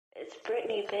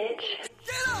Brittany, bitch.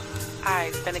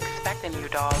 I've been expecting you,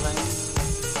 darling.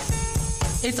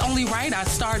 It's only right I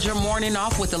start your morning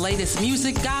off with the latest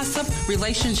music, gossip,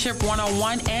 relationship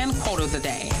 101, and quote of the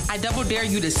day. I double dare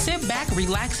you to sit back,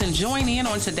 relax, and join in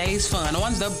on today's fun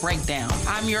on The Breakdown.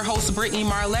 I'm your host, Brittany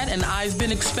Marlette, and I've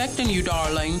been expecting you,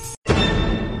 darling.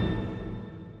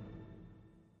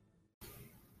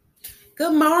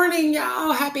 Good morning,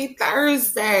 y'all. Happy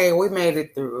Thursday. We made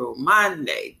it through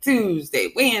Monday,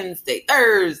 Tuesday, Wednesday,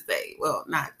 Thursday. Well,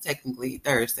 not technically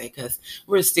Thursday because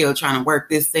we're still trying to work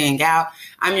this thing out.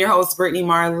 I'm your host, Brittany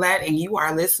Marlette, and you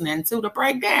are listening to The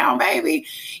Breakdown, baby.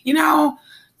 You know,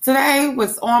 today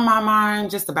was on my mind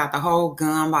just about the whole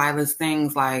gun violence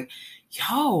things like,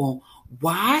 yo,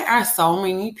 why are so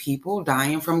many people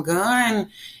dying from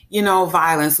gun,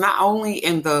 violence, not only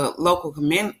in the local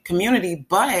community,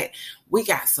 but we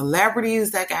got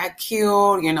celebrities that got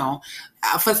killed,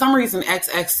 for some reason,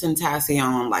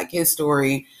 XXXTentacion, like his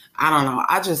story, I don't know.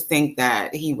 I just think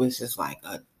that he was just like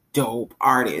a dope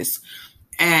artist.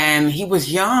 And he was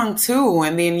young too.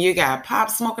 And then you got Pop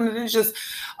Smoking. And it's just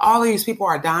all these people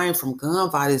are dying from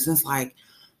gun violence. It's like,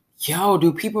 yo,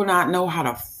 do people not know how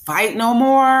to fight no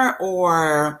more?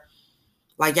 Or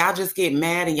like y'all just get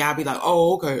mad and y'all be like,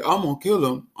 oh, okay, I'm going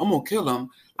to kill him.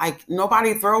 Like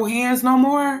nobody throw hands no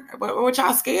more? What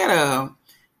y'all scared of?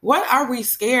 What are we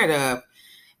scared of?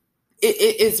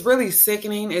 It's really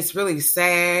sickening. It's really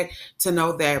sad to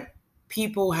know that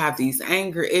people have these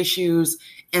anger issues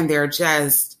and they're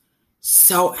just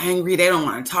so angry. They don't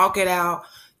want to talk it out.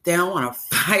 They don't want to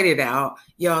fight it out.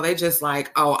 Yo, they just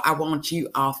like, oh, I want you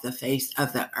off the face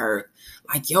of the earth.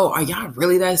 Like, yo, are y'all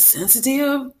really that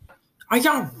sensitive? Are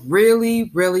y'all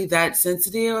really, really that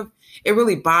sensitive? It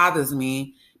really bothers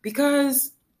me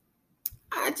because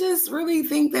I just really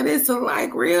think that it's a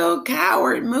real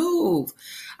coward move.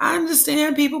 I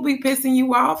understand people be pissing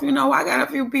you off. I got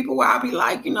a few people where I'll be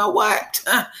like, you know what?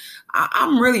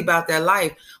 I'm really about that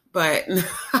life. But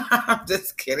I'm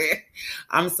just kidding.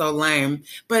 I'm so lame.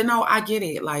 But no, I get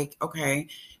it. Like, okay,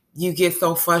 you get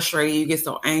so frustrated, you get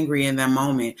so angry in that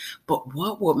moment. But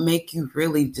what would make you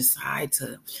really decide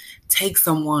to take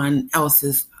someone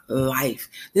else's life?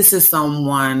 This is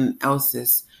someone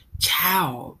else's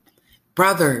child,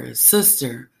 brother,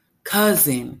 sister,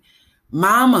 cousin,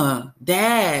 mama,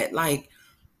 dad. Like,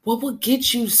 what would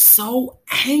get you so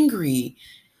angry?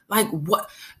 Like,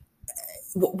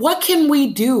 what can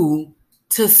we do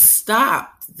to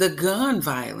stop the gun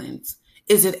violence?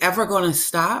 Is it ever going to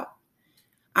stop?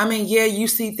 I mean, yeah, you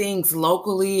see things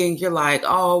locally and you're like,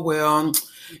 oh, well,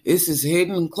 this is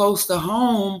hitting close to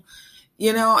home,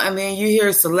 and then you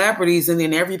hear celebrities and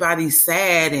then everybody's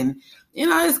sad. And,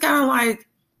 it's kind of like,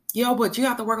 yo, but you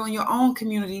have to work on your own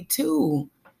community too.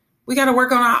 We got to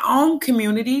work on our own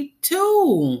community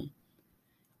too.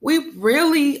 We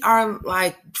really are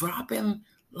dropping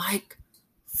like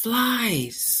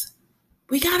flies.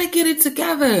 We got to get it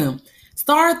together.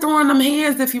 Start throwing them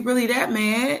hands if you're really that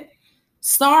mad.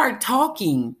 Start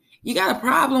talking. You got a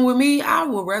problem with me? I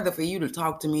would rather for you to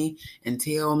talk to me and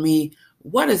tell me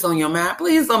what is on your mind.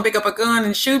 Please don't pick up a gun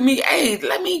and shoot me. Hey,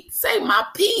 let me say my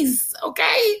piece,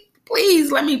 okay?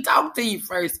 Please let me talk to you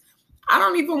first. I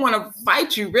don't even want to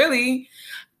fight you, really.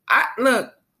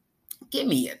 Look, give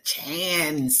me a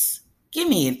chance. Give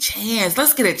me a chance.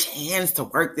 Let's get a chance to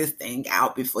work this thing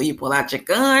out before you pull out your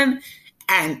gun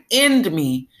and end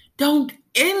me. Don't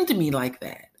end me like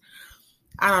that.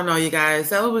 I don't know, you guys.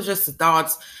 That was just the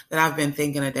thoughts that I've been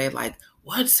thinking today. Like,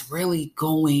 what's really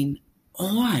going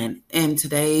on in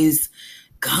today's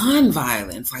gun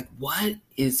violence? Like, what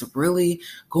is really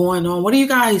going on? What do you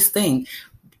guys think?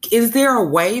 Is there a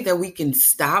way that we can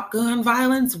stop gun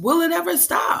violence? Will it ever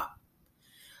stop?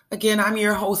 Again, I'm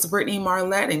your host, Brittany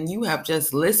Marlette, and you have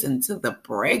just listened to The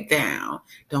Breakdown.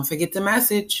 Don't forget to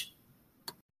message.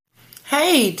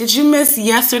 Hey, did you miss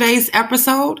yesterday's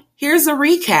episode? Here's a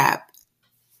recap.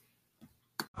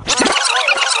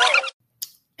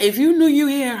 If you knew you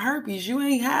had herpes, you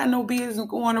ain't had no business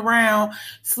going around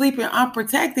sleeping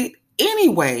unprotected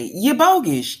anyway. You're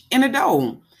bogus in a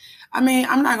dome. I mean,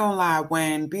 I'm not going to lie.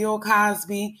 When Bill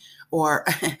Cosby, or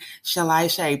shall I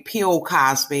say Pill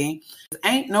Cosby,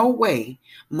 ain't no way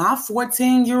my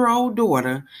 14-year-old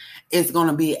daughter is going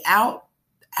to be out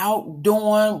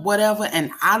doing whatever, and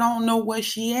I don't know what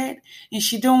she at and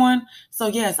she doing. So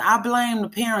yes, I blame the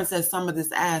parents at some of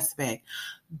this aspect.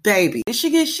 Baby, did she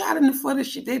get shot in the foot or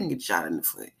she didn't get shot in the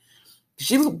foot?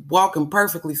 She was walking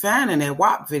perfectly fine in that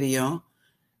WAP video.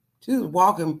 She was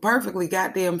walking perfectly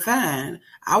goddamn fine.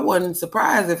 I wasn't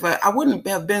surprised I wouldn't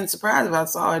have been surprised if I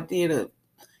saw her did a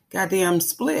goddamn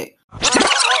split.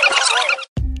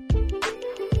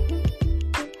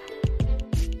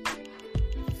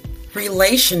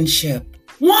 relationship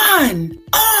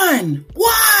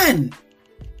 1-on-1.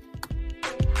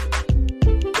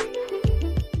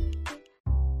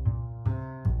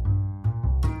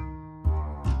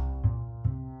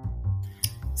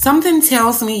 Something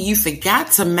tells me you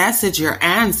forgot to message your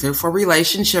answer for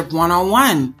Relationship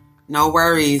 101. No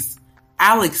worries.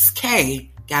 Alex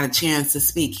K got a chance to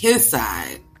speak his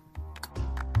side.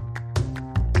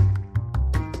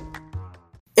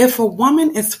 If a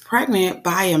woman is pregnant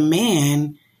by a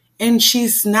man and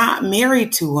she's not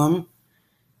married to him,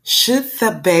 should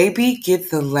the baby get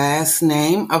the last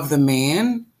name of the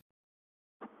man?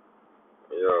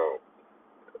 Yo,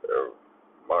 if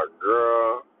my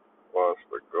girl wants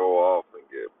to go off and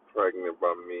get pregnant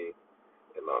by me,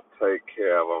 and I'm taking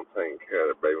care of the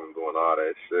baby, I'm doing all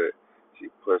that shit. She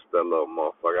pushed that little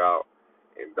motherfucker out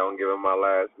and don't give him my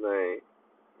last name.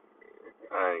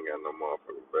 I ain't got no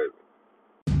motherfucking baby.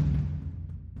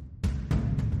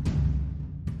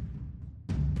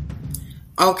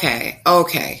 Okay.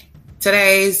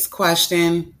 Today's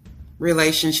question,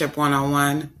 Relationship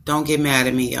 101. Don't get mad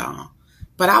at me, y'all.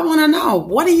 But I want to know,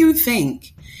 what do you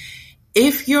think?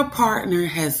 If your partner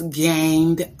has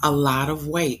gained a lot of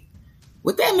weight,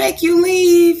 would that make you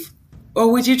leave?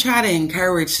 Or would you try to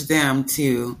encourage them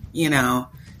to,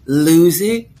 lose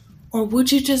it? Or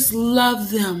would you just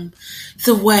love them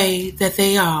the way that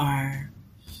they are?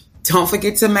 Don't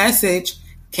forget to message.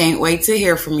 Can't wait to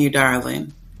hear from you,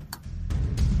 darling.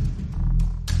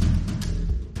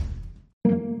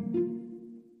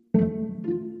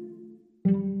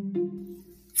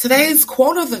 Today's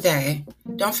quote of the day.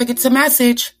 Don't forget to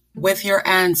message with your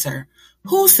answer.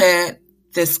 Who said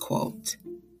this quote?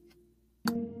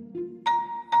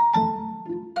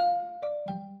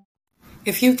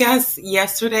 If you guessed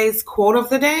yesterday's quote of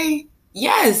the day,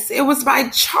 yes, it was by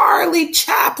Charlie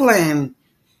Chaplin.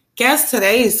 Guess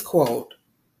today's quote.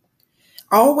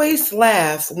 Always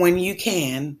laugh when you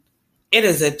can. It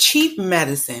is a cheap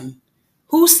medicine.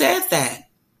 Who said that?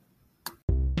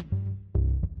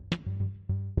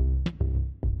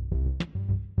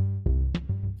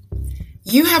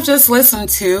 You have just listened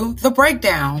to The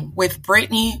Breakdown with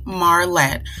Brittany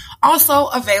Marlette, also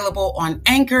available on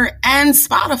Anchor and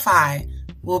Spotify.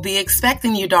 We'll be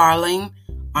expecting you, darling,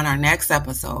 on our next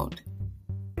episode.